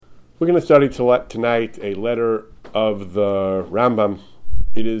We're going to study tonight a letter of the Rambam.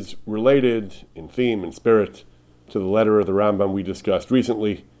 It is related in theme and spirit to the letter of the Rambam we discussed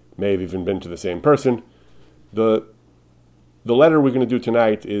recently. May have even been to the same person. The letter we're going to do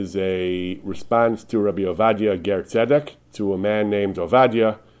tonight is a response to Rabbi Ovadia Ger Tzedek, to a man named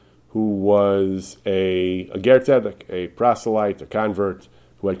Ovadia, who was a Ger Tzedek, a proselyte, a convert,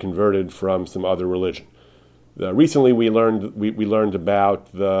 who had converted from some other religion. Recently we learned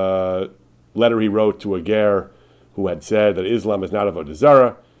about the letter he wrote to a ger who had said that Islam is not avodah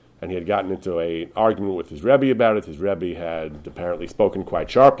zarah, and he had gotten into an argument with his Rebbe about it. His Rebbe had apparently spoken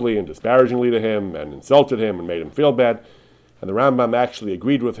quite sharply and disparagingly to him and insulted him and made him feel bad. And the Rambam actually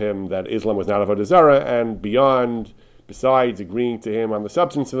agreed with him that Islam was not avodah zarah, and besides agreeing to him on the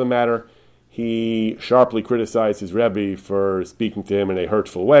substance of the matter, he sharply criticized his Rebbe for speaking to him in a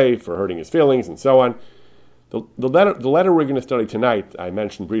hurtful way, for hurting his feelings, and so on. The letter we're going to study tonight, I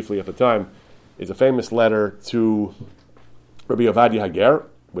mentioned briefly at the time, is a famous letter to Rabbi Ovadia Hager,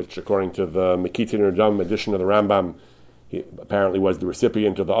 which, according to the Mekitah Nerdum edition of the Rambam, he apparently was the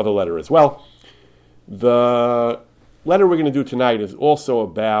recipient of the other letter as well. The letter we're going to do tonight is also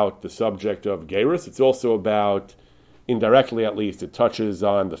about the subject of Geirus. It's also about, indirectly at least, it touches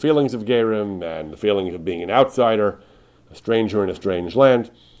on the feelings of Gerim and the feelings of being an outsider, a stranger in a strange land.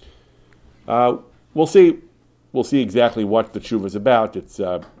 We'll see exactly what the tshuva is about. It's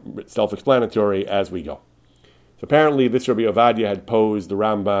self-explanatory as we go. So apparently this Rabbi Ovadia had posed the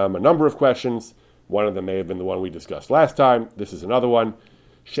Rambam a number of questions. One of them may have been the one we discussed last time. This is another one.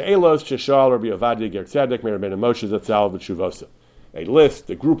 She'elos sheshal Rabbi Ovadia Ger Tzedek me Rabbeinu Moshe Zatzal v'tshuvosa.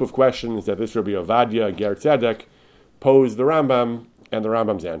 A group of questions that this Rabbi Ovadia Ger Tzedek posed the Rambam and the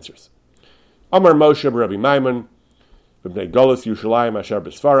Rambam's answers. Amar Moshe Rabbi Maimon v'bnei Golos Yerushalayim asher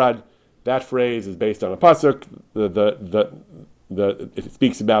b'Sfarad. That phrase is based on a pasuk. It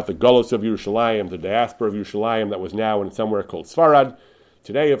speaks about the Golos of Yerushalayim, the diaspora of Yerushalayim that was now in somewhere called Sfarad.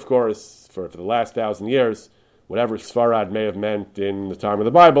 Today, of course, for the last 1,000 years, whatever Sfarad may have meant in the time of the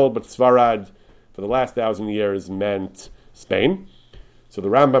Bible, but Sfarad for the last 1,000 years meant Spain. So the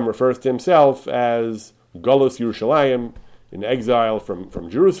Rambam refers to himself as Golos Yerushalayim, in exile from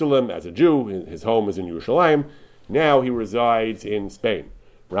Jerusalem as a Jew. His home is in Yerushalayim. Now he resides in Spain.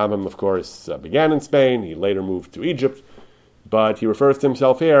 Rambam, of course, began in Spain. He later moved to Egypt, but he refers to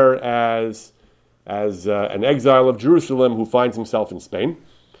himself here as an exile of Jerusalem who finds himself in Spain.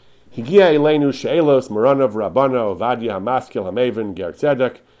 Higia Elenu She'elos Maranav Rabbana Ovadia Hamaskil Hamavin Ger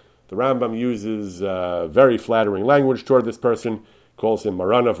Tzedek. The Rambam uses very flattering language toward this person, calls him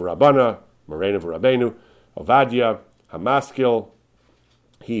Maranav Rabbana, Maranav Rabbeinu, Ovadia Hamaskil,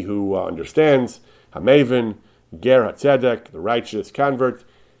 he who understands, Hamavin Ger HaTzedek, the righteous convert.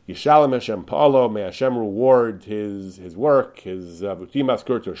 Yishalem Hashem Pa'alo, may Hashem reward his work, his V'timas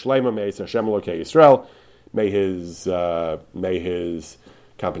Kurto Shlema, may Hashem Elokei Yisrael, may his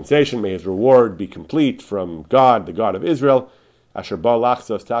compensation, may his reward be complete from God, the God of Israel. Asher Ba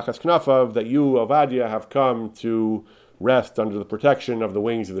Lachzos Tachas Knafav, that you, Ovadia, have come to rest under the protection of the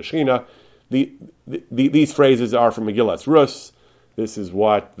wings of the Shekhinah. These phrases are from Megillas Rus. This is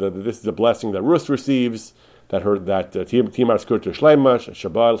a blessing that Rus receives. That Timar Skurta Shlema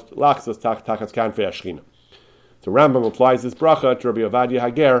Shabbat Lachzos Tachas Kanfei Ashchina. So Rambam applies this bracha to Rabbi Ovadia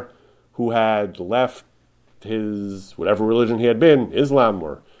Hager, who had left his whatever religion he had been, Islam,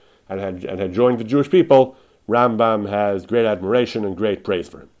 and had joined the Jewish people. Rambam has great admiration and great praise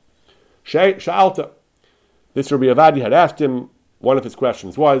for him. Sha'alta. This Rabbi Ovadia had asked him. One of his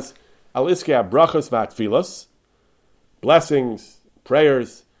questions was Al Iskei Brachos V'Atfilos, blessings,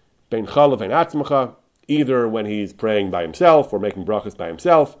 prayers, Bein Chal Vein Atzmacha, either when he's praying by himself or making brachas by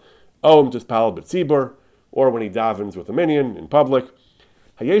himself, Om Tispal B'Tzibur, or when he davens with a minyan in public.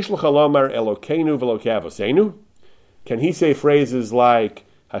 Hayesh L'cha Lomar Elokeinu V'Elokei Avosenu. Can he say phrases like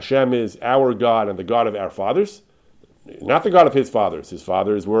Hashem is our God and the God of our fathers? Not the God of his fathers. His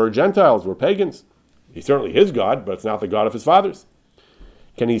fathers were Gentiles, were pagans. He's certainly his God, but it's not the God of his fathers.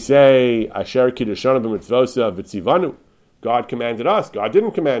 Can he say Asher Kiddushanu B'Mitzvosa V'Tzivanu? God commanded us. God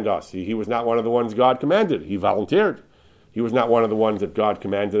didn't command us. He was not one of the ones God commanded. He volunteered. He was not one of the ones that God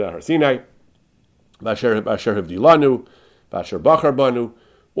commanded at Har Sinai. Vasher Hivdilanu, Vasher Bachar Banu.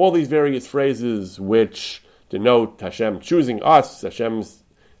 All these various phrases which denote Hashem choosing us, Hashem's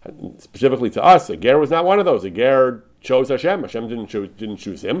specifically to us. A ger was not one of those. A ger chose Hashem. Hashem didn't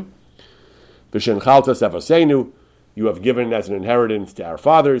choose him. V'shen chaltas avosenu. You have given as an inheritance to our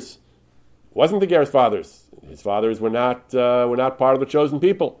fathers. It wasn't the ger's fathers. His fathers were not part of the chosen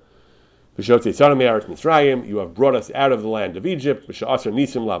people. You have brought us out of the land of Egypt.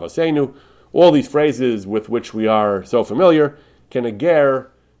 All these phrases with which we are so familiar. Can a ger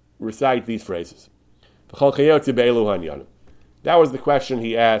recite these phrases. That was the question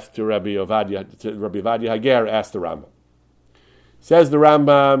he asked to Rabbi Ovadia Hager asked the Rambam. Says the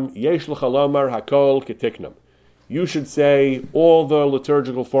Rambam, Yesh l'cha lomar hakol ketiknam. You should say all the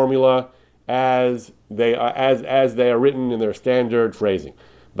liturgical formula as they are written in their standard phrasing.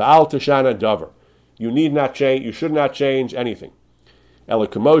 Ba'al tashana davar. You need not change. You should not change anything. Ela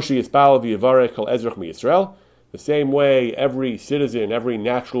kamoshi yispal v'yavarech kol ezrach miYisrael. The same way every citizen, every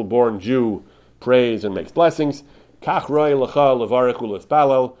natural-born Jew prays and makes blessings. Kach roi lecha levarech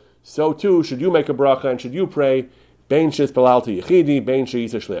u'lespalel. So too should you make a bracha and should you pray bein she'ispalalti yechidi, bein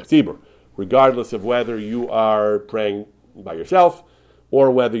she'isa shliach tzibur, regardless of whether you are praying by yourself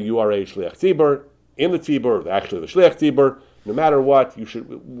or whether you are a shliach tzibur in the tzibur, actually the shliach tzibur. No matter what, you should.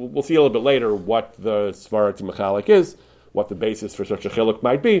 We'll see a little bit later what the svara to mechalik is, what the basis for such a chiluk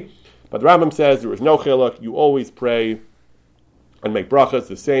might be. But the Rambam says there is no chiluk. You always pray and make brachas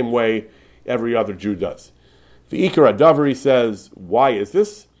the same way every other Jew does. The Ikar Adavari says, why is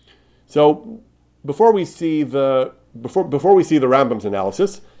this? So before we see the Rambam's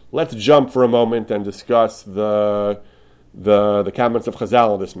analysis, let's jump for a moment and discuss the comments of Chazal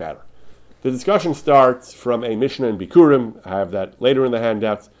on this matter. The discussion starts from a Mishnah in Bikurim. I have that later in the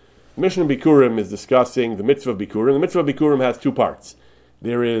handouts. The Mishnah in Bikurim is discussing the mitzvah of Bikurim. The mitzvah of Bikurim has two parts.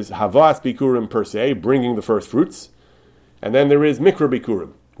 There is Havas Bikurim per se, bringing the first fruits, and then there is Mikra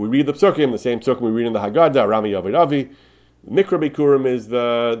Bikurim. We read the psukim, the same psukim we read in the Haggadah, Rami Yovid Avi. Mikra Bikurim is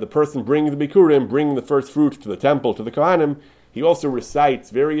the person bringing the Bikurim, bringing the first fruits to the temple, to the Kohanim. He also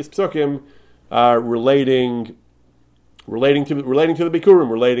recites various psukim relating to the Bikurim,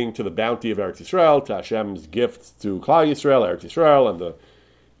 relating to the bounty of Eretz Yisrael, to Hashem's gifts to Klal Yisrael, Eretz Yisrael,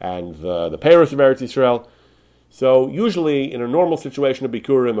 and the Paris of Eretz Yisrael. So usually in a normal situation of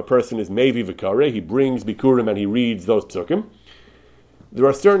Bikurim, a person is Mevi V'Kareh, he brings Bikurim and he reads those psukim. There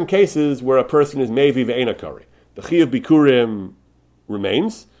are certain cases where a person is Mevi V'Eina Kareh. The Chi of Bikurim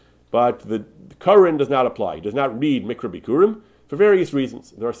remains, but the Koren does not apply. He does not read Mikra Bikurim for various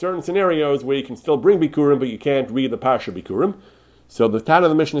reasons. There are certain scenarios where you can still bring Bikurim, but you can't read the Pasha Bikurim. So the Tana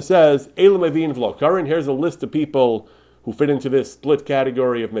of the Mishnah says, Eila Mevi'in V'lo Koren. Here's a list of people who fit into this split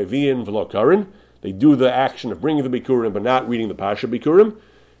category of Mevi'in V'lo Koren. They do the action of bringing the Bikurim, but not reading the Pasha Bikurim.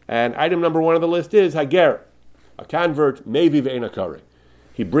 And item number one on the list is Hager, a convert, Mevi V'Eina Kareh.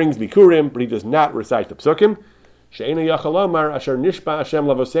 He brings Bikurim, but he does not recite the psukim. She'ena yachal omar asher nishba Hashem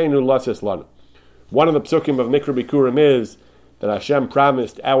lavoseinu lasis lanu. One of the psukim of Mikra Bikurim is that Hashem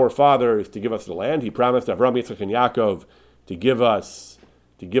promised our fathers to give us the land. He promised Avraham, Yitzchak, and Yaakov to give us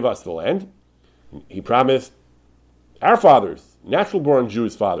the land. He promised our fathers, natural-born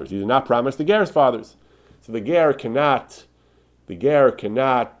Jews' fathers. He did not promise the Ger's fathers. So the Ger cannot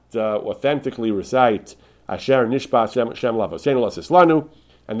authentically recite Asher Nishba Hashem Lavoseinu Lasis Lanu,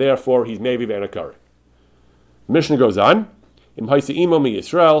 and therefore he's Mevi V'Eina Kareh. The Mishnah goes on, Im Haisa Imo Mi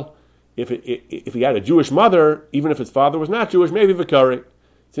Yisrael, if he had a Jewish mother, even if his father was not Jewish, Mevi V'Kareh.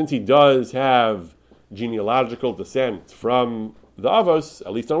 Since he does have genealogical descent from the Avos,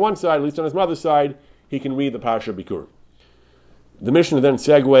 at least on one side, at least on his mother's side, he can read the Parsha Bikurim. The Mishnah then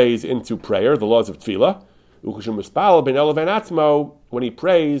segues into prayer, the laws of Tefillah. When he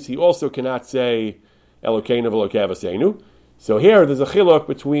prays, he also cannot say Elokeinu v'Elokei Avosenu. So here there's a chiluk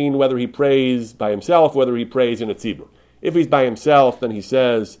between whether he prays by himself, whether he prays in a tzibur. If he's by himself, then he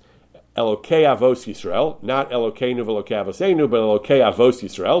says Elokei Avos Yisrael, not Elokeinu v'Elokei Avosenu, but Elokei Avos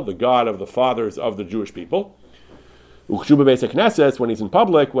Yisrael, the God of the fathers of the Jewish people. U'chshuba Beis HaKnesses, when he's in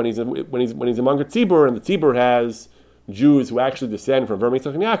public, when he's among a tzibur, and the tzibur has Jews who actually descend from Avraham,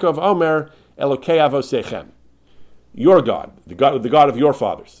 Yitzchak, and Yaakov, Omer Elokei Avosechem, your God, the God of your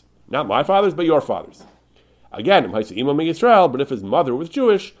fathers, not my fathers, but your fathers. Again, Im Haisa Imo Mi Yisrael, but if his mother was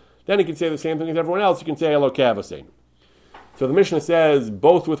Jewish, then he can say the same thing as everyone else. He can say Elokei Avosenu. So the Mishnah says,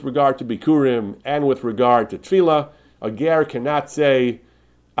 both with regard to Bikurim and with regard to Tefillah, a Ger cannot say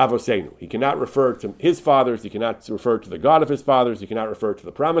Avosenu. He cannot refer to his fathers. He cannot refer to the God of his fathers. He cannot refer to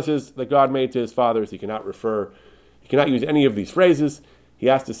the promises that God made to his fathers. He cannot use any of these phrases. He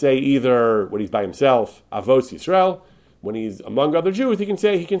has to say either when he's by himself, Avos Yisrael. When he's among other Jews, he can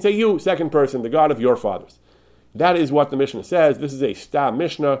say you, second person, the God of your fathers. That is what the Mishnah says. This is a Stam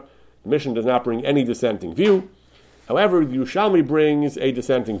Mishnah. The Mishnah does not bring any dissenting view. However, the Yerushalmi brings a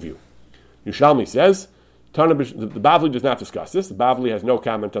dissenting view. Yerushalmi says, the Bavli does not discuss this. The Bavli has no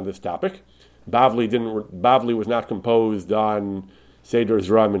comment on this topic. Bavli was not composed on Seder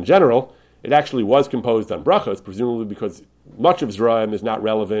Zeraim in general. It actually was composed on brachos, presumably because much of Zeraim is not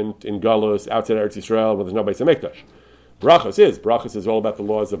relevant in Galus, outside Eretz Yisrael, where there's no Beis HaMikdash. Brachos is all about the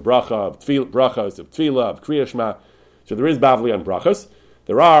laws of bracha, of tefillah, brachos, of tefillah, of Kriya Shema. So there is Bavli on brachos.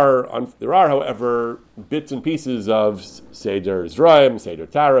 There are, however, bits and pieces of Seder Zraim, Seder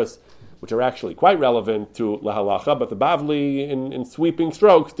Taras, which are actually quite relevant to Lahalacha, but the Bavli, in sweeping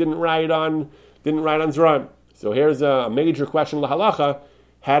strokes, didn't write on Zraim. So here's a major question: Lahalacha,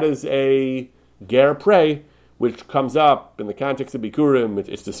 how does a ger pray? Which comes up in the context of Bikurim.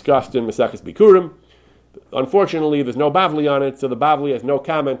 It's discussed in Maseches Bikurim. Unfortunately, there's no Bavli on it, so the Bavli has no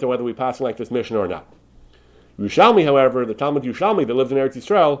comment on whether we pass like this Mishnah or not. Yerushalmi, however, the Talmud Yerushalmi that lives in Eretz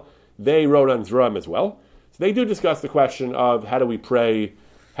Yisrael, they wrote on Zraim as well. So they do discuss the question of how do we pray,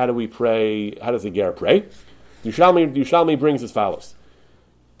 how does a ger pray? Yerushalmi brings as follows.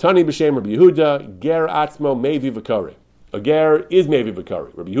 Tani b'shem Rabbi Yehuda, ger atzmo mevi v'kari. A ger is mevi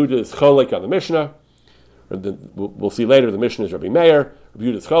v'kari. Rabbi Yehuda is cholek on the Mishnah. We'll see later the Mishnah is Rabbi Meir. Rabbi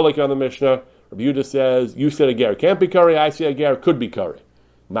Yehuda is cholek on the Mishnah. Rabbi Yehuda says, you said a ger can't be kari, I say a ger could be kari.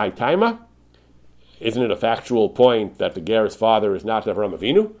 My taima? Isn't it a factual point that the ger's father is not Avraham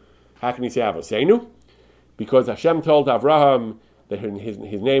Avinu? How can he say Avoseinu? Because Hashem told Avraham that his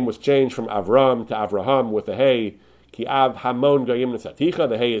name was changed from Avram to Avraham with the hey, ki av hamon goyim nesaticha,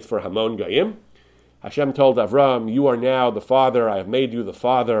 the hey is for hamon goyim. Hashem told Avram, you are now the father, I have made you the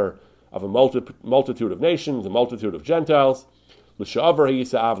father of a multitude of nations, a multitude of Gentiles. L'sha'avar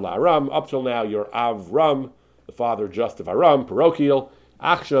hiyisa av la'aram, up till now you're Avram, the father just of Aram, parochial.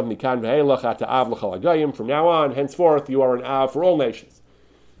 Achshav mikan ve'elach ata av l'chal hagayim, from now on, henceforth, you are an Av for all nations.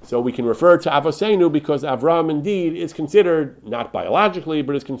 So we can refer to Avoseinu because Avram indeed is considered, not biologically,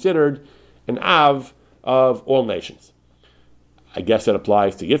 but is considered an Av of all nations. I guess that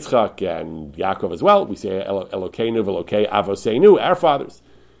applies to Yitzchak and Yaakov as well. We say Elokeinu v'Elokei Avoseinu, our fathers.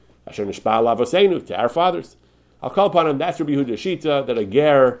 Asher nishba'al Avoseinu, to our fathers. I'll call upon him, that's Rabbi Yehuda Shita, that a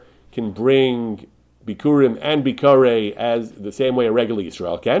ger can bring Bikurim and Bikare as the same way a regular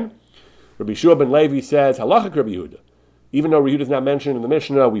Yisrael can. Rabbi Shua ben Levi says, Halachak Rabbi Yehuda. Even though Rabbi Yehuda is not mentioned in the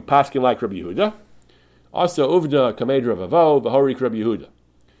Mishnah, we paskin like Rabbi Yehuda. Also, Uvda Kamedra Vavo, Vahorik Rabbi Yehuda.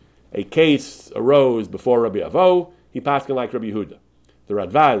 A case arose before Rabbi Avo, he paskin like Rabbi Yehuda. The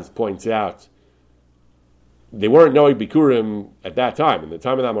Radvaz points out, they weren't knowing Bikurim at that time. In the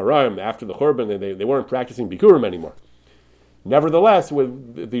time of the Amoraim, after the Churban, they weren't practicing Bikurim anymore. Nevertheless, the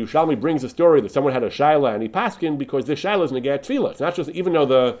Yerushalmi brings a story that someone had a shaila and he paskin because this shaila is negat tefillah. It's not just, even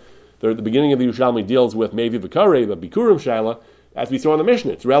though the beginning of the Yerushalmi deals with Mevi V'Karei, the Bikurim shaila, as we saw in the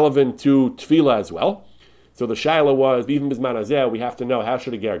Mishnah, it's relevant to tefillah as well. So the shaila was, even Bizman Hazeh, we have to know how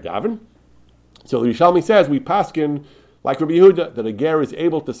should a ger daven. So the Yerushalmi says, we paskin like Rabbi Yehuda, that a ger is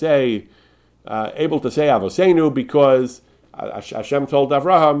able to say Avoseinu because Hashem told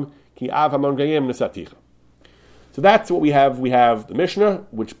Avraham, Ki av hamon gayim nesaticha. So that's what we have. We have the Mishnah,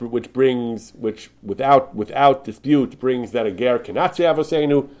 which without dispute brings that a ger cannot say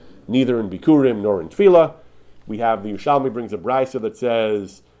Avoseinu, neither in Bikurim nor in Tefillah. We have the Yerushalmi brings a brisa that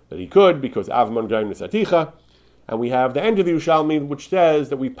says that he could because av hamon gayim nesaticha, and we have the end of the Yerushalmi which says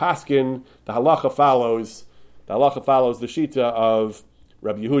that we paskin the halacha follows the shita of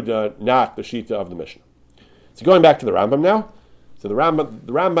Rabbi Yehuda, not the shita of the Mishnah. So going back to the Rambam now. So the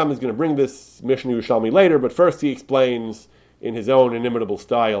Rambam is going to bring this Mishnah Yerushalmi later, but first he explains in his own inimitable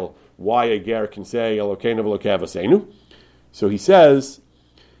style why a ger can say Elokeinu v'Elokei Avoseinu. So he says,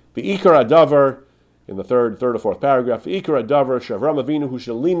 V'ikar adavar, in the third or fourth paragraph, V'ikar adavar she'Avram Avinu hu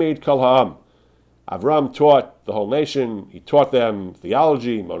shelimed kol ha'am. Avram taught the whole nation. He taught them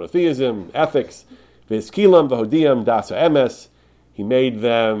theology, monotheism, ethics. V'eskilam v'hodiam dasa emes. He made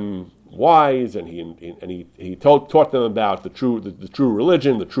them wise, and he taught them about the true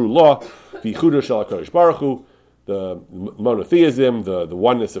religion, the true law, the Yichudah Shel HaKadosh Baruch Hu, the monotheism, the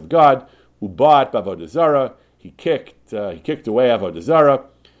oneness of God. Ubat b'avodah zara, he kicked away avodah zara.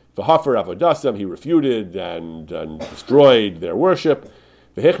 V'hafer avodasam, he refuted and destroyed their worship.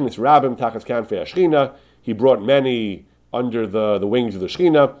 V'hichnis rabim tachas kanfei hashchina, he brought many under the wings of the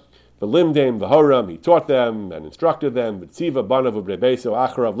Shechina. The Limdem, the Horam, he taught them and instructed them. The Tziva, Banav, Ubrebeso,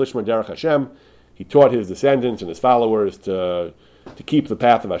 Acharav, Lishma, Derech Hashem, he taught his descendants and his followers to keep the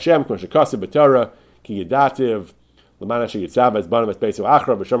path of Hashem. Koshakasa B'Torah, Ki Yedativ, L'mana Sheyitzab, as Banav, Beso,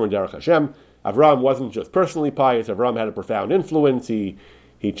 Acharav, B'Shomer, Derech Hashem. Avram wasn't just personally pious. Avram had a profound influence. He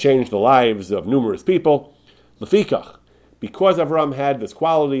changed the lives of numerous people. Lefikach, because Avram had this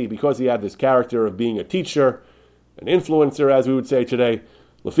quality, because he had this character of being a teacher, an influencer, as we would say today,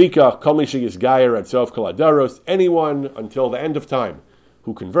 Lefika, Kol Mi Sheyisgayer Ad Sof Kol Hadaros, anyone until the end of time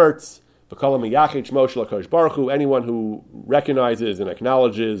who converts, V'Kol HaMiyachid Shmo Shel HaKadosh Baruch Hu, anyone who recognizes and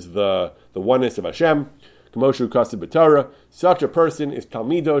acknowledges the oneness of Hashem, K'moshu Kaseh B'Torah, such a person is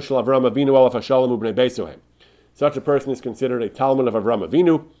Talmido Shel Avram Avinu Olav HaShalom U'Bnei Besohem. Such a person is considered a Talmud of Avram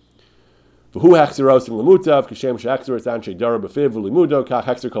Avinu. V'hu hechzer osim lemutav, k'shem she'echzer es anshe dara b'fiv v'limudo, kach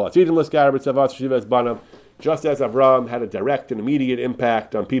hechzer kol atzidim l'skar b'tzavas shivas banam. Just as Avram had a direct and immediate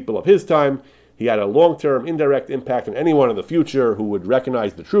impact on people of his time, he had a long-term, indirect impact on anyone in the future who would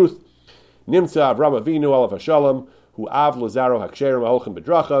recognize the truth. Nimtza Avram Avinu alav hashalom, hu av lazaro haksherim ha'olchem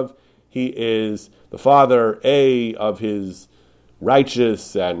b'drachav. He is the father, of his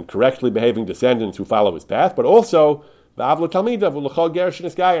righteous and correctly behaving descendants who follow his path, but also v'av l'talmidav u'l'chol ger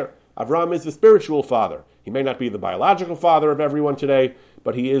shenisgayer. Avram is the spiritual father. He may not be the biological father of everyone today,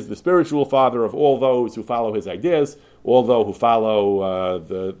 but he is the spiritual father of all those who follow his ideas, all those who follow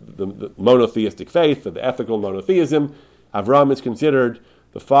the monotheistic faith, the ethical monotheism. Avram is considered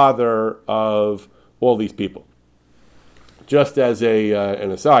the father of all these people. Just as an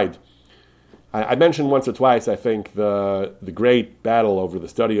aside, I mentioned once or twice, I think, the great battle over the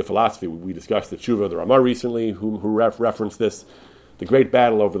study of philosophy. We discussed the Tshuva of the Ramah recently, who referenced this. The great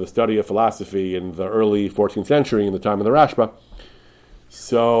battle over the study of philosophy in the early 14th century, in the time of the Rashba.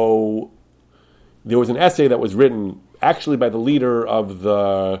 So there was an essay that was written actually by the leader of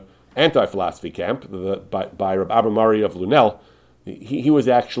the anti-philosophy camp, by Rabbi Abba Mari of Lunel. He was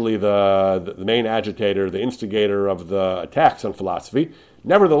actually the main agitator, the instigator of the attacks on philosophy.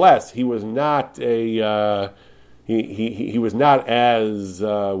 Nevertheless, he was not he was not as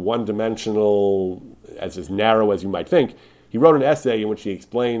one-dimensional, as narrow as you might think. He wrote an essay in which he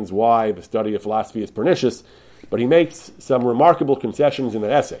explains why the study of philosophy is pernicious, but he makes some remarkable concessions in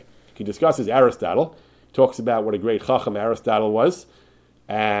that essay. He discusses Aristotle, talks about what a great chacham Aristotle was,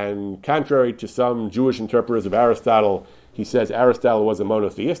 and contrary to some Jewish interpreters of Aristotle, he says Aristotle was a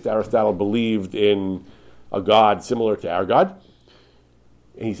monotheist. Aristotle believed in a God similar to our God.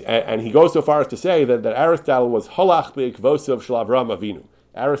 And he goes so far as to say that Aristotle was halach be'ikvosav shel Avram Avinu.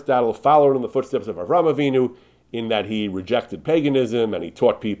 Aristotle followed in the footsteps of Avram Avinu, in that he rejected paganism and he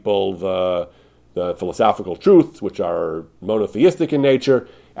taught people the philosophical truths, which are monotheistic in nature.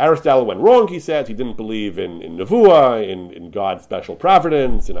 Aristotle went wrong, he says. He didn't believe in Nevuah, in God's special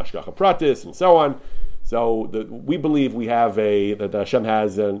providence, in Hashgacha Pratis, and so on. So we believe that Hashem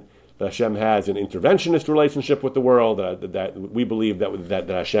has an interventionist relationship with the world, that we believe that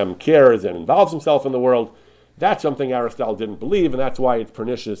Hashem cares and involves himself in the world. That's something Aristotle didn't believe, and that's why it's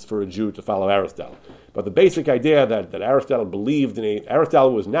pernicious for a Jew to follow Aristotle. But the basic idea that Aristotle believed in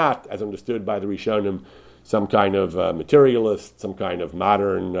Aristotle was not, as understood by the Rishonim, some kind of materialist, some kind of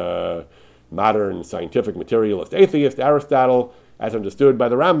modern scientific materialist atheist. Aristotle, as understood by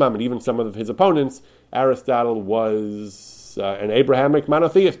the Rambam and even some of his opponents, Aristotle was an Abrahamic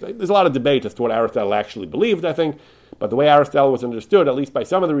monotheist. There's a lot of debate as to what Aristotle actually believed, I think, but the way Aristotle was understood, at least by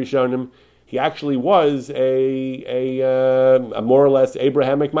some of the Rishonim, he actually was a more or less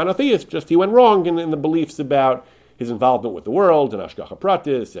Abrahamic monotheist. Just he went wrong in the beliefs about his involvement with the world, and Hashgacha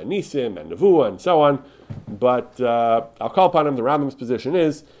Pratis, and Nisim, and Nevuah, and so on. But I'll call upon him. The Rambam's position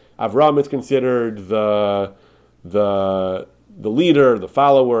is Avram is considered the leader, the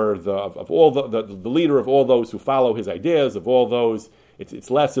follower, the leader of all those who follow his ideas, of all those. It's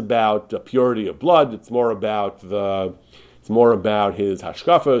less about purity of blood. It's more about his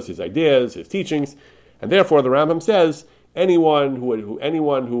hashkafos, his ideas, his teachings, and therefore the Rambam says anyone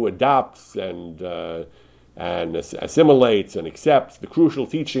who adopts and assimilates and accepts the crucial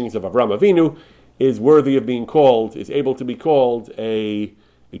teachings of Avram Avinu is worthy of being called, is able to be called a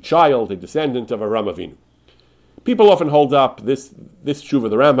child, a descendant of Avram Avinu. People often hold up this tshuva of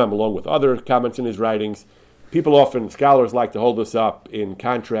the Rambam along with other comments in his writings. Scholars like to hold this up in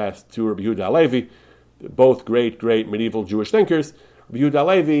contrast to Rabbi Yehuda Halevi, both great medieval Jewish thinkers. Rabbi Yehuda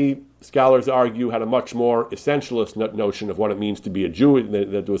Halevi, scholars argue, had a much more essentialist notion of what it means to be a Jew,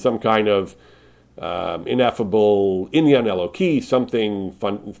 that there was some kind of ineffable inyan Eloki, something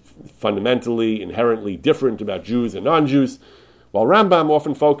fundamentally, inherently different about Jews and non-Jews, while Rambam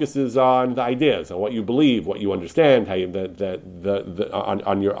often focuses on the ideas, on what you believe, what you understand, how the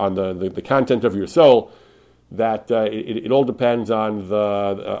content of your soul. That it all depends on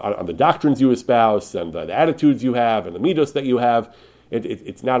the doctrines you espouse and the attitudes you have and the midos that you have.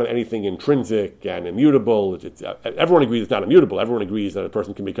 It's not anything intrinsic and immutable. Everyone agrees it's not immutable. Everyone agrees that a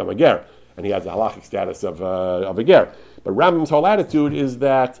person can become a ger, and he has the halachic status of a ger. But Rambam's whole attitude is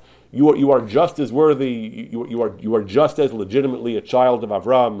that you are just as worthy. You are just as legitimately a child of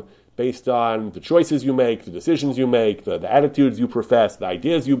Avram based on the choices you make, the decisions you make, the attitudes you profess, the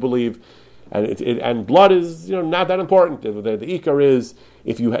ideas you believe. And blood is not that important. The ikar is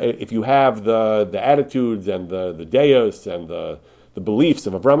if you have the attitudes and the deos and the beliefs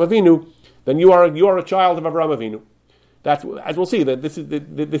of Avram Avinu, then you are a child of Avram Avinu. That's, as we'll see, that this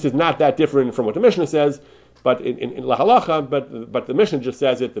is not that different from what the Mishnah says, but in La Halacha, but the Mishnah just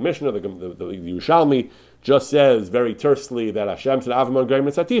says it. The Mishnah, the Yerushalmi, just says very tersely that Hashem said Avamon Gerim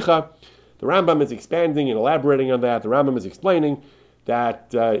Netzaticha. The Rambam is expanding and elaborating on that. The Rambam is explaining that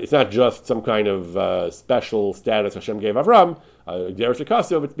it's not just some kind of special status Hashem gave Avram, Deresh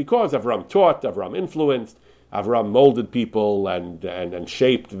Akasov. It's because Avram taught, Avram influenced, Avram molded people and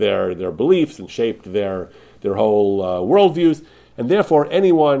shaped their beliefs and shaped their whole worldviews. And therefore,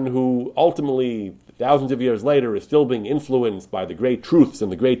 anyone who ultimately, thousands of years later, is still being influenced by the great truths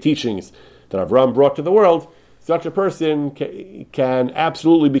and the great teachings that Avram brought to the world, such a person can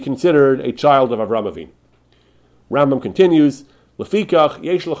absolutely be considered a child of Avram Avinu. Rambam continues, Lefikach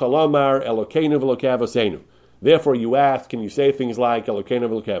yesh lecha lomar Elokeinu v'Elokei Avoseinu. Therefore you ask, can you say things like Elokeinu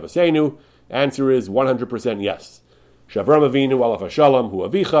v'Elokei Avoseinu? Answer is 100% yes. Shavram Avinu alav hashalom hu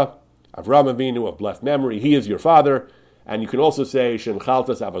avicha. Avram Avinu of blessed memory, he is your father. And you can also say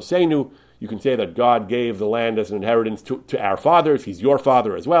Shenchaltas Avoseinu. You can say that God gave the land as an inheritance to our fathers. He's your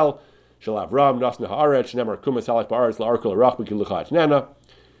father as well. Shel Avram nasna haaretz shnemar kumas halach ba'aretz la'arkel arach b'kilucha etnena.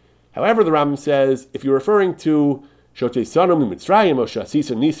 However, the Rambam says, if you're referring to Shotei Sanum Mitzrayim or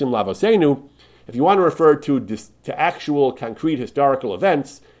Shasisa Nisim Lavosenu, if you want to refer to actual concrete historical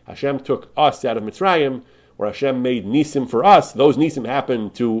events, Hashem took us out of Mitzrayim, or Hashem made Nisim for us. Those Nisim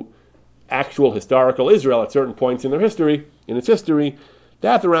happened to actual historical Israel at certain points in its history.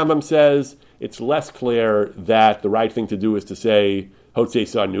 That the Rambam says it's less clear that the right thing to do is to say Hotzei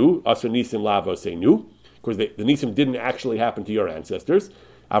Sanu, Asa Nisim Lavosenu, because the Nisim didn't actually happen to your ancestors.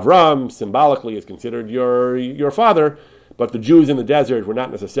 Avram symbolically is considered your father, but the Jews in the desert were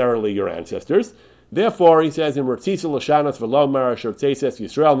not necessarily your ancestors. Therefore, he says in Mertzisa Lashanas Velomar Shortzeises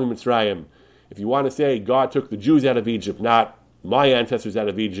Yisrael Mitzrayim, if you want to say God took the Jews out of Egypt, not my ancestors out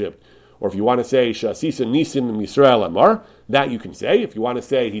of Egypt, or if you want to say Shasisa Nisim Yisrael Amar, that you can say. If you want to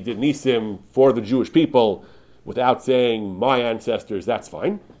say he did Nisim for the Jewish people without saying my ancestors, that's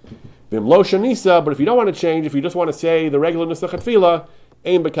fine. Vimlo Shanisa, but if you don't want to change, if you just want to say the regular Nusach Tefillah,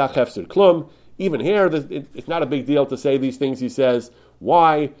 Ein Bekach Hefsed Klum. Even here, it's not a big deal to say these things. He says,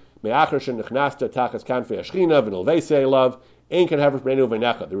 why? There is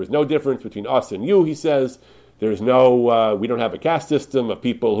no difference between us and you, he says. We don't have a caste system of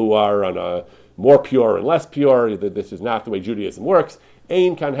people who are on a more pure and less pure. This is not the way Judaism works. We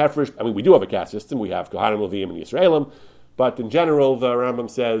do have a caste system. We have Kohanim, Levim, and Yisraelim. But in general, the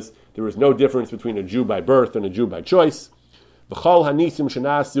Rambam says there is no difference between a Jew by birth and a Jew by choice. All the nisim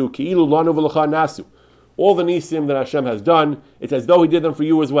that Hashem has done, it's as though He did them for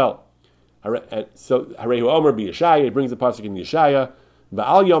you as well. So Harehu Omer be Yeshaya, it brings the pasuk in Yeshaya.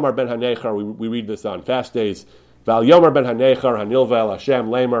 Va'al Yomar ben Hanechar, we read this on fast days. Va'al Yomar ben Hanechar Hanilvel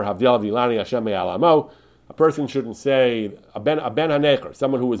Hashem Lamer Havdil Avdilani Hashem Me'alamo. A person shouldn't say a ben Hanechar,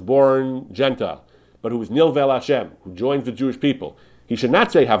 someone who was born Gentile, but who was Nilvel Hashem, who joins the Jewish people. He should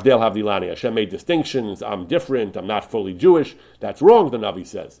not say Havdel Havdilani. Hashem made distinctions. I'm different. I'm not fully Jewish. That's wrong. The Navi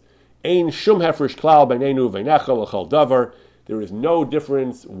says, Ein shum hefresh klal b'neinu v'necha l'chol davar. There is no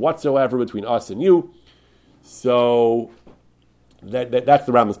difference whatsoever between us and you. So that's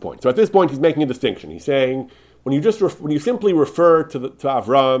the Rambam's point. So at this point, he's making a distinction. He's saying when you simply refer to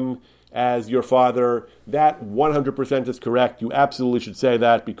Avram as your father, that 100% is correct. You absolutely should say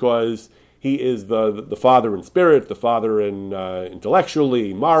that because he is the father in spirit, the father in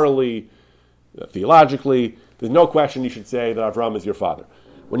intellectually, morally, theologically. There's no question you should say that Avram is your father.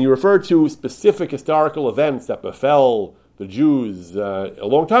 When you refer to specific historical events that befell the Jews a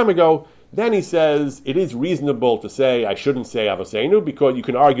long time ago, then he says it is reasonable to say I shouldn't say Avoseinu, because you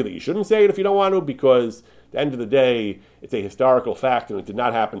can argue that you shouldn't say it if you don't want to, because at the end of the day, it's a historical fact and it did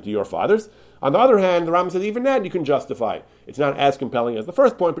not happen to your fathers. On the other hand, the Rambam says even that you can justify. It's not as compelling as the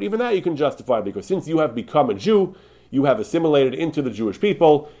first point, but even that you can justify, because since you have become a Jew, you have assimilated into the Jewish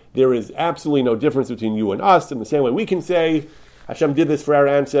people, there is absolutely no difference between you and us. In the same way we can say, Hashem did this for our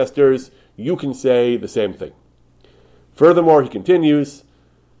ancestors, you can say the same thing. Furthermore, he continues,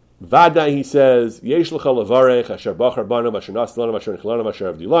 Vada, he says, Yesh lecha levarech asher bachar banu asher nas lanu asher nichlanu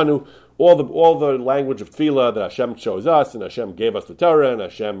asher avdilanu. All the language of tefillah that Hashem chose us, and Hashem gave us the Torah, and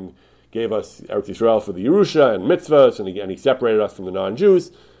Hashem gave us Eretz Yisrael for the Yerusha and mitzvahs, and he separated us from the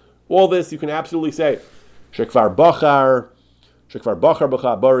non-Jews. All this you can absolutely say. Shekvar bachar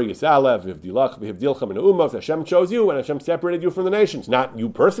b'cha bari yisalev v'hivdilcha min ha'umos. Hashem chose you, and Hashem separated you from the nations. Not you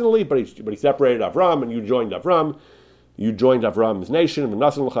personally, but he separated Avram, and you joined Avram. You joined Avram's nation. The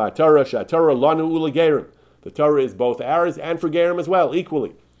Torah is both ours and for Gerim as well,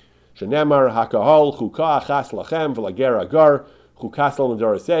 equally. Shenemar hakahol chuka achas lachem v'lager agar Chukasal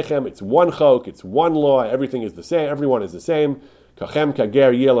Medoraseichem. It's one chok, it's one law, everything is the same, everyone is the same. Kachem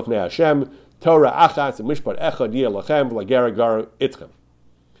kager yeh lefnei Hashem. Torah achas and mishpat echad yeh lachem v'lager agar itchem.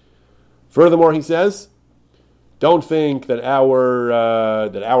 Furthermore, he says, don't think that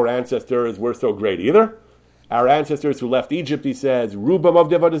our ancestors were so great either. Our ancestors who left Egypt, he says, Rubam of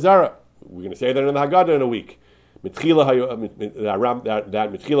Avodah Zarah. We're going to say that in the Haggadah in a week. They worshipped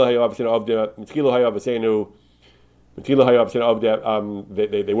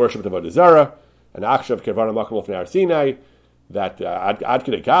Avodah Zarah, and Achshav Kevana Makom Lefnei Har Sinai. That Ad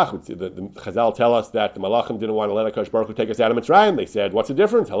Kedei Kach, the Chazal tell us that the Malachim didn't want to let HaKadosh Baruch Hu take us out of Mitzrayim. They said, what's the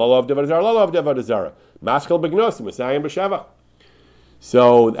difference? Halal of Avodah Zarah, halal of Avodah Zarah. Maschel Begnos, Messiah B'Sheva.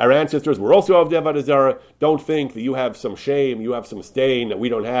 So our ancestors were also of Avodah Zarah. Don't think that you have some shame, you have some stain that we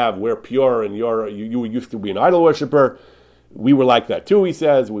don't have. We're pure, and you used to be an idol worshiper. We were like that too, he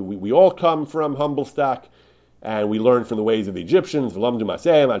says. We all come from humble stock, and we learned from the ways of the Egyptians. V'lamdu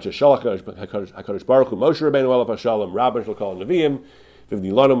Maseim, Ad Sheshalach HaKadosh Baruch Hu Moshe Rabbeinu Olav HaShalom, Rabban Shel Kol Neviim,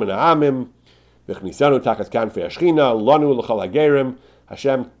 V'vni Lanu Min Ha'amim, V'chnisanu Takas Kanfei HaShechina, Lanu L'chol HaGerim.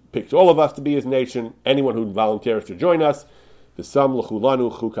 Hashem picked all of us to be His nation. Anyone who volunteers to join us. The Sam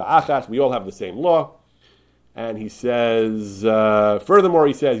L'chulanu Chuka Achas. We all have the same law. And he says, furthermore,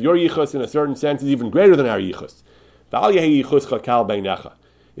 he says, your yichus in a certain sense is even greater than our yichus. V'al yehi yichus chakal beinecha.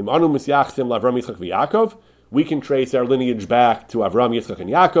 Im anu misyachsim l'Avram Yitzchak v'Yakov. We can trace our lineage back to Avram, Yitzchak, and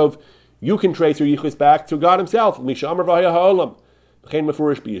Yaakov. You can trace your yichus back to God Himself. Misha Amar v'haya ha'olam. V'chein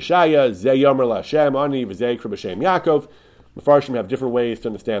mefurish b'Yeshaya. Zeh yomer la'Hashem ani v'zeh k'ra b'Shem Yaakov. Mefarshim have different ways to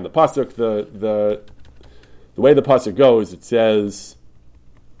understand the pasuk. The way the pasuk goes, it says,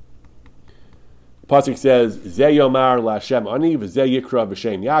 the pasuk says, Zeh yomar la'Hashem ani v'zeh yikra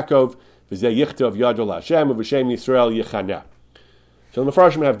b'Shem Yaakov v'zeh yichtov yado la'Hashem v'Shem Yisrael yichaneh. So the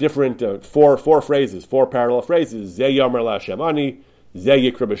Mefarshim have different four phrases, four parallel phrases. Zeh yomer la'Hashem ani,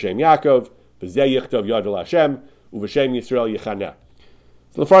 Zeh yikra b'Shem Yaakov v'zeh yichtov yado la'Hashem v'Shem Yisrael yichaneh.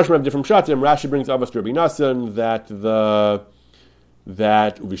 So the Mefarshim have different shatim. Rashi brings Avos Rabbi Nassan that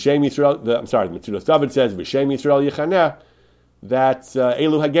V'Shem Yisrael, the Metzudas David says V'Shem Yisrael Yechaneh, that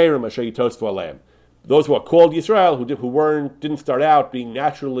Elu Hagerim Asher Yitosfu Aleim. Those who are called Yisrael, who didn't start out being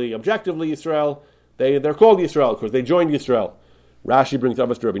naturally, objectively Yisrael, they're called Yisrael because they joined Yisrael. Rashi brings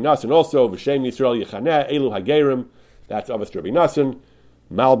Avos Rabbi Nassan also V'Shem Yisrael Yechaneh Elu Hagerim. That's Avos Rabbi Nassan.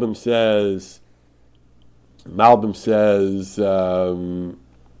 Malbim says. The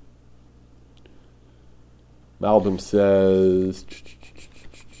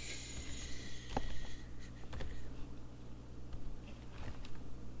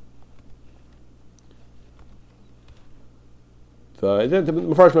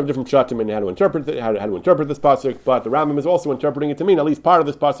Mefarshim have different shatim in how to interpret this pasuk, but the Rambam is also interpreting it to mean at least part of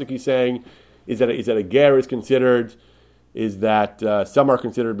this pasuk. He's saying is that a ger is considered, is that some are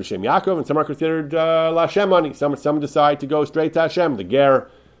considered b'Shem Yaakov and some are considered la'Hashem ani. Some decide to go straight to Hashem. The ger,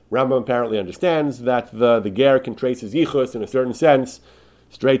 Rambam apparently understands that the ger can trace his yichus in a certain sense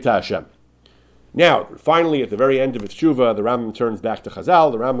straight to Hashem. Now, finally, at the very end of his tshuva, the Rambam turns back to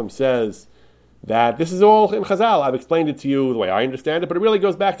Chazal. The Rambam says that this is all in Chazal. I've explained it to you the way I understand it, but it really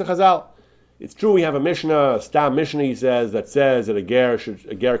goes back to Chazal. It's true we have a Mishnah, a Stam Mishnah, he says, that says that a ger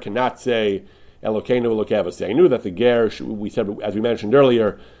cannot say Elokeinu Elokev Aseinu, that the ger, we said, as we mentioned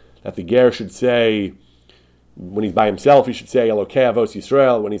earlier, that the ger should say, when he's by himself, he should say Elokei Avos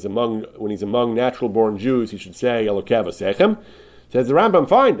Yisrael. When he's among natural-born Jews, he should say Elokei Avosechem. Says the Rambam,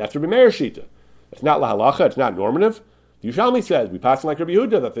 fine, that's Rabbi Meir Shita. It's not lahalacha, it's not normative. The Yushalmi says, we pass like Rabbi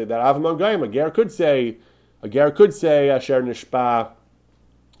Yehuda, that Avamon Goyim, a ger could say Asher Nishpa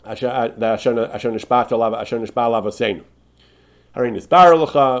Lavaseinu. Harin Nisbar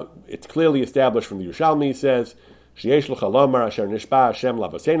Lacha, it's clearly established from the Yushalmi, he says, Sheyesh Lacha Lomar Asher Nishpa Hashem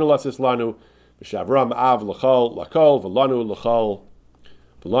Lavaseinu Lasis Lanu, V'Shavram Av L'chol Lakol, V'Lanu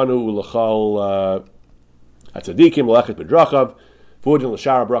L'chol Atzadikim L'echet B'drachav, V'Udin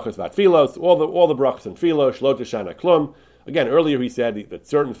L'shara Brachas V'Atfilos, all the brachas and filos, Shlo Teshana Klum. Again, earlier he said that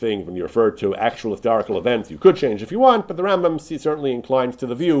certain things, when you refer to actual historical events, you could change if you want, but the Rambam certainly inclines to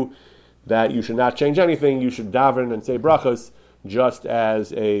the view that you should not change anything, you should daven and say brachas just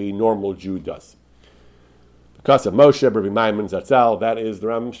as a normal Jew does. Because of Moshe, Rabbi Maimon Zatzal, that is the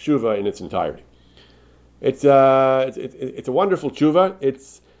Rambam's tshuva in its entirety. It's a wonderful tshuva.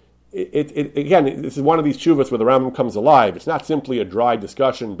 Again, this is one of these tshuvas where the Rambam comes alive. It's not simply a dry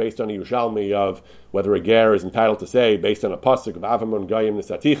discussion based on a Yerushalmi of whether a ger is entitled to say, based on a pasuk of Avamon Goyim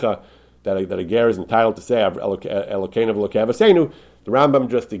Nesaticha, that a ger is entitled to say Elokeinu V'Elokei Avosenu. The Rambam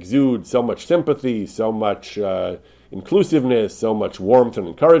just exudes so much sympathy, so much inclusiveness, so much warmth and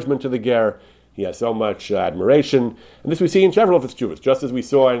encouragement to the ger. He has so much admiration, and this we see in several of his tshuvas, just as we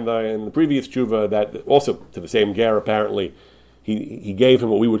saw in the previous tshuva, that also to the same ger apparently, he gave him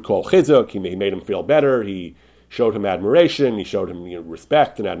what we would call chizuk. He made him feel better. He showed him admiration. He showed him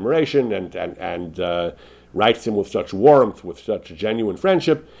respect and admiration, and writes him with such warmth, with such genuine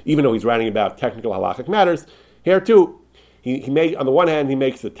friendship, even though he's writing about technical halachic matters. Here too, he made, on the one hand, he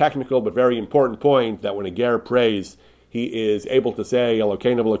makes the technical but very important point that when a ger prays, he is able to say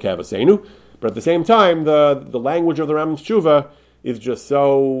Elokeinu v'Elokev Aseinu. But at the same time, the language of the Rambam's tshuva is just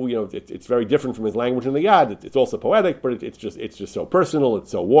so, it's very different from his language in the Yad. It's also poetic, but it's just so personal.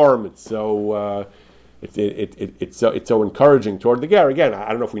 It's so warm. It's so it's so encouraging toward the ger. Again, I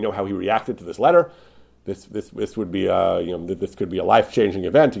don't know if we know how he reacted to this letter. This would be this could be a life-changing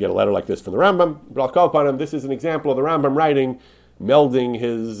event to get a letter like this from the Rambam. But I'll call upon him. This is an example of the Rambam writing, melding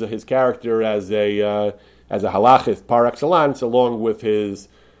his character as a halachist par excellence, along with his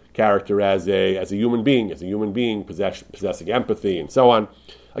character as a human being possessing empathy and so on.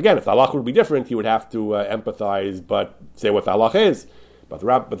 Again, if the halach would be different, he would have to empathize, but say what the halach is. But the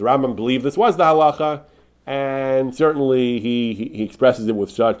Rambam believed this was the halacha, and certainly he expresses it with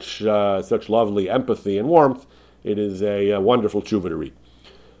such lovely empathy and warmth. It is a wonderful tshuva to read.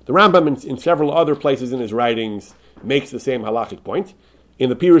 The Rambam, in several other places in his writings, makes the same halachic point. In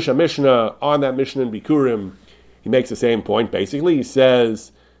the Pirush HaMishnah, on that Mishnah in Bikurim, he makes the same point. Basically,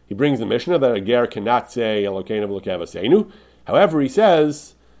 he brings the Mishnah that a ger cannot say Elokeinu v'Elokev Aseinu. However, he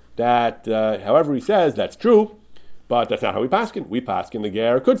says that's true, but that's not how we paskin. We paskin the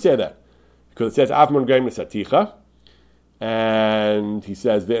ger could say that, because it says Avmon Gaim Nesaticha, and he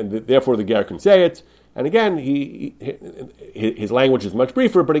says therefore the ger can say it. And again, his language is much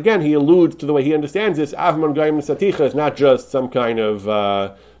briefer, but again he alludes to the way he understands this. Avmon Gaim Nesaticha is not just some kind of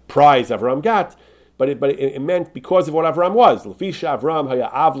prize Avram got, but it meant because of what Avram was. Lefisha Avram haya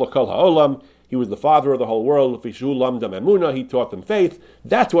av l'kol ha'olam. He was the father of the whole world. Lefishu lamdam emunah. He taught them faith.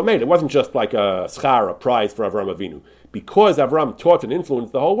 That's what made it. It wasn't just like a schar, a prize for Avram Avinu. Because Avram taught and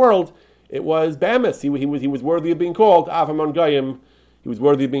influenced the whole world, it was be'emes. He was worthy of being called Avamon Goyim. He was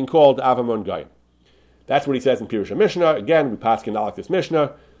worthy of being called Avamon Goyim. That's what he says in Pirush HaMishnah. Again, we paskin like this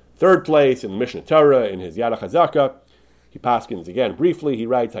Mishnah. Third place in the Mishnah Torah in his Yad HaChazaka. He paskins again briefly. He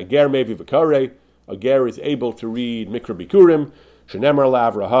writes Hager Mevi V'Karei. A ger is able to read Mikra Bikurim, Shenemar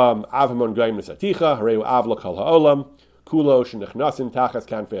LaAvraham, Avamon Gaim Nesaticha, Hareu Avla Kal Ha'olam, Kulo Shenechnasin Tachas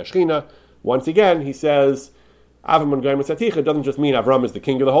Kanfei Ashchina. Once again, he says, Avamon Gaim Nesaticha doesn't just mean Avram is the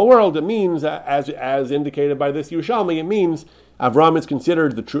king of the whole world. It means, as indicated by this Yerushalmi, it means Avram is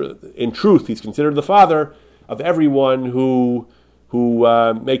considered in truth, he's considered the father of everyone who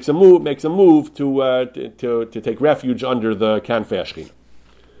makes a move to take refuge under the Kanfei Ashchina.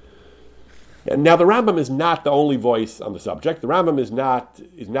 And now the Rambam is not the only voice on the subject. The Rambam is not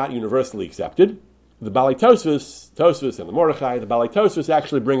universally accepted. The Balei Tosfos and the Mordechai, the Balei Tosfos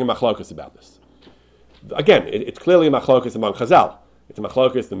actually bring a machlokas about this. Again, it's clearly a machlokas among Chazal. It's a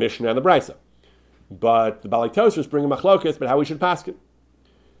machlokas, the Mishnah and the Brisa. But the Balei Tosfos bring a machlokas about how we should paskin.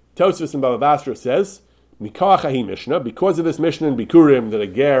 Tosfos in Bava Basra says, Mikoach hahi Mishnah, because of this Mishnah in Bikurim that a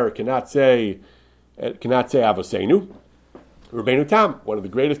ger cannot say Avoseinu. Rabbeinu Tam, one of the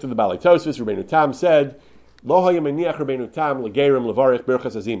greatest of the Balei Tosfos, Rabbeinu Tam said, Lo hayamaniach Rabbeinu Tam legerim levarich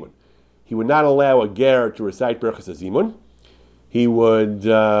birchas hazimun. He would not allow a ger to recite birchas hazimun. He would,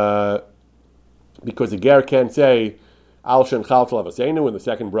 because a ger can't say Al Shen Chaltel Avaseinu in the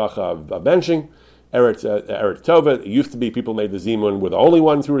second bracha of benching. Eretz Tova. It used to be people made the zimun were the only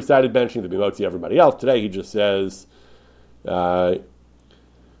ones who recited benching. The bimotzi everybody else. Today he just says. Today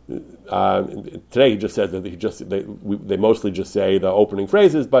he just says that they mostly just say the opening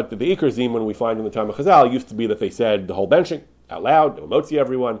phrases, but the Iker Zimun we find in the time of Chazal used to be that they said the whole benching out loud, motzi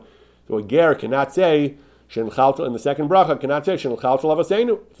everyone. So a ger cannot say Shen Chaltel in the second bracha, cannot say Shen Chaltel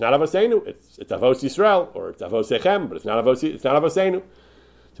Avaseinu. It's not Avaseinu. It's Avos Yisrael, or it's Avos Sechem, but it's not Avaseinu.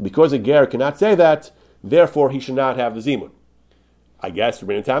 So because a ger cannot say that, therefore he should not have the Zimun. I guess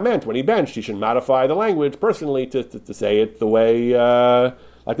Rabbeinu Tam meant when he benched, he should modify the language personally to say it the way,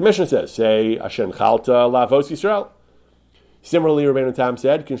 like the Mishnah says, say Ashen Chalta Lavos Yisrael. Similarly, Rabbeinu Tam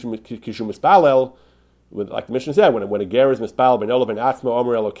said, Kishu Mispalel, like the Mishnah said, when a ger is Mispal ben Olav ben Atzma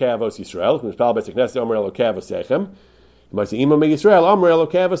Omer Elokei Avos Yisrael, Mispal ben Seknes Omer Elokei Avosechem, you might say Imam Yisrael Omer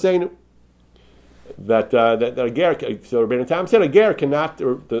Elokei Avoseinu. That a ger, so Rabbeinu Tam said a ger cannot,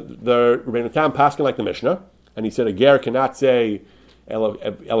 or the Rabbeinu Tam paskin like the Mishnah, and he said a ger cannot say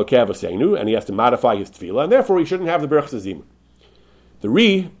Elokei Avoseinu, and he has to modify his tefillah, and therefore he shouldn't have the Berachas Zimun.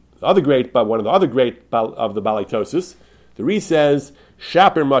 One of the other great of the Balei Tosfos, the Ri says,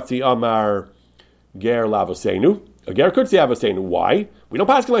 Shaper Matzi Amar Ger Lavosenu. A ger could say Avaseinu. Why? We don't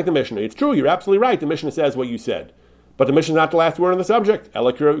paskin like the Mishnah. It's true, you're absolutely right. The Mishnah says what you said. But the Mishnah is not the last word on the subject.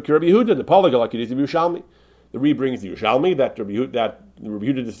 Ela Rabbi Yehuda, the Polig, like it is Rabbi Yerushalmi. The Re brings the Yerushalmi that Rabbi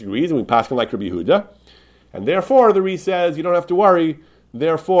Yehuda disagrees, and we paskin like Rabbi Yehuda. And therefore, the Re says, you don't have to worry.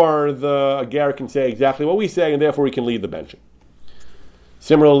 Therefore, a ger can say exactly what we say, and therefore we can lead the bench.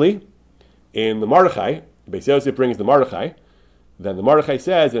 Similarly, in the Mordechai, Beis Yosef brings the Mordechai. Then the Mordechai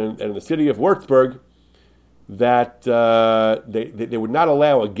says, in the city of Würzburg, that they would not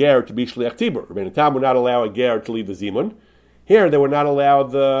allow a ger to be shliach tzibur. Rabbeinu Tam would not allow a ger to lead the zimun. Here, they would not allow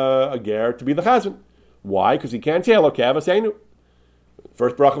a ger to be the chazan. Why? Because he can't say Elokei Avaseinu.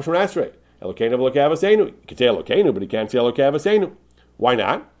 First bracha from Esrei. Elokeinu Elokei Avaseinu. He can say Elokeinu, but he can't say Elokei Avaseinu. Why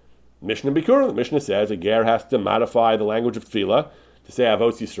not? Mishnah Bikurim. The Mishnah says a ger has to modify the language of tefillah to say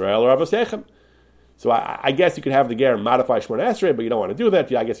Avos Yisrael or Avosechem. So I guess you could have the ger modify Shemona Esrei, but you don't want to do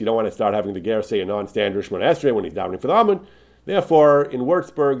that. I guess you don't want to start having the ger say a non-standard Shemona Esrei when he's davening for the Amun. Therefore, in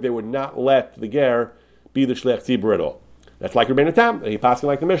Würzburg, they would not let the ger be the Shliach Tzibur at all. That's like Rabbeinu Tam, he passed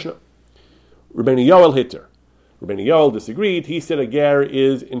like the Mishnah. Rabbeinu Yoel Hitter. Rabbeinu Yoel disagreed. He said a ger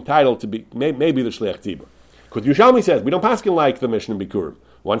is entitled to be, maybe the Shliach Tzibur. Because Yerushalmi says, we don't paskin like the Mishnah Bikurim.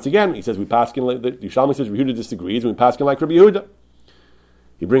 Once again, he says, we paskin like, the Yerushalmi says, Rabbi Yehuda disagrees, and we paskin like Rabbi Yehuda.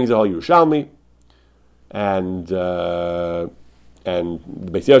 He brings the whole Yerushalmi. And the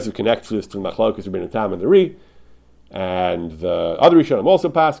Beis Yosef connects this to Machlokas Rabbeinu Tam and the Ri, and the other Rishonim also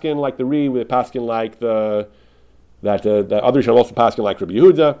paskin like the Ri, with paskin like the other Rishonim also paskin like Rabbi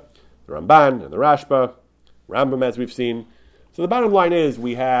Yehuda, the Ramban and the Rashba, Rambam as we've seen. So the bottom line is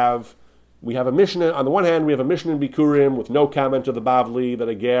we have a Mishnah. On the one hand, we have a Mishnah in Bikurim with no comment of the Bavli that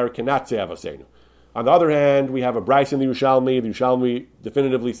a ger cannot say Avaseinu. On the other hand, we have a Bryce in the Yerushalmi. The Yerushalmi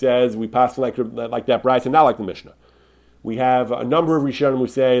definitively says we pass like that Bryce and not like the Mishnah. We have a number of Rishonim who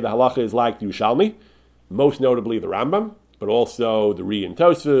say the halacha is like the Yerushalmi, most notably the Rambam, but also the Ri and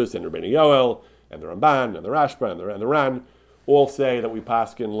Tosfos and Rabbeinu Yoel and the Ramban and the Rashba and the Ran all say that we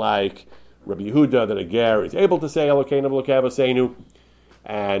paskin like Rabbi Yehuda that a ger is able to say Elokeinu Elokei Avaseinu,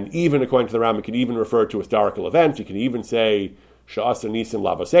 and even according to the Rambam, it can even refer to historical events. You can even say Sha'asa Nisim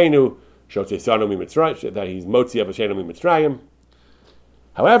Lavaseinu, that he's Motzi Avosheinu Mitzrayim.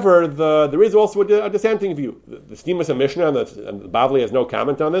 However, there is also a dissenting view. The Stimas Mishnah and the Bavli has no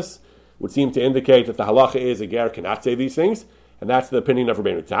comment on this, would seem to indicate that the halacha is a ger cannot say these things, and that's the opinion of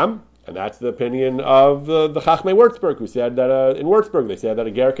Rabbeinu Tam, and that's the opinion of the Chachmei Würzburg, who said that in Würzburg they said that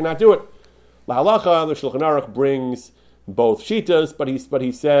a ger cannot do it. La halacha, the Shulchan Aruch brings both shitas, but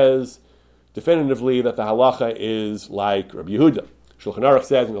he says definitively that the halacha is like Rabbi Yehuda. Shulchan Aruch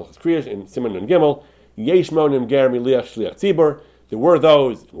says in Hilchos Kriyash in Siman and Gimel, Yesh monim ger miliach shliach tzibur. There were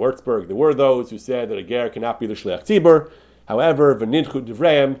those in Würzburg. There were those who said that a ger cannot be the shliach tzibur. However, v'nidchu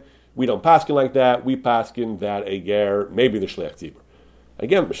divreim, we don't paskin like that. We paskin that a ger may be the shliach tzibur.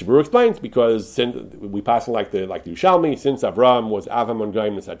 Again, Mishabur explains because we paskin like the Yerushalmi, since Avram was Avam on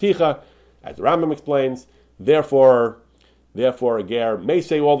Goyim Nesaticha, as the Rambam explains. Therefore, a ger may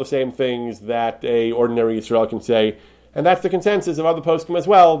say all the same things that a ordinary Yisrael can say. And that's the consensus of other poskim as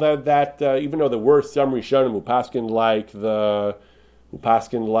well. That even though there were some Rishonim who paskin like the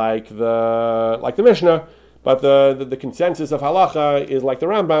Mishnah, but the consensus of halacha is like the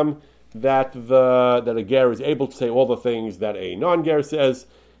Rambam that a ger is able to say all the things that a non-ger says,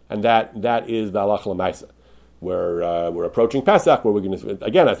 and that is the halacha l'maisa. We're approaching Pesach, where we're going to,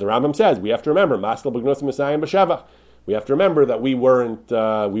 again, as the Rambam says, we have to remember Maskal b'gnos Messiah b'Shevach. We have to remember that we weren't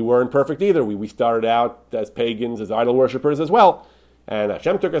perfect either. We started out as pagans, as idol worshippers as well, and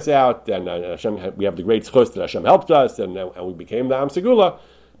Hashem took us out, and we have the great zchus that Hashem helped us, and we became the Am Segula.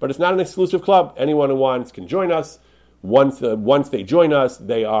 But it's not an exclusive club. Anyone who wants can join us. Once they join us,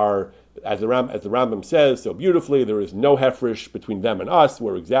 they are, as the Rambam says so beautifully, there is no hefresh between them and us.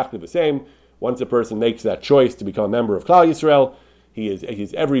 We're exactly the same. Once a person makes that choice to become a member of Klal Yisrael,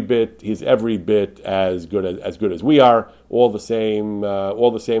 he's every bit as good as we are. All the same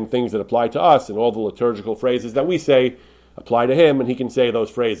things that apply to us, and all the liturgical phrases that we say apply to him, and he can say those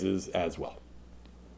phrases as well.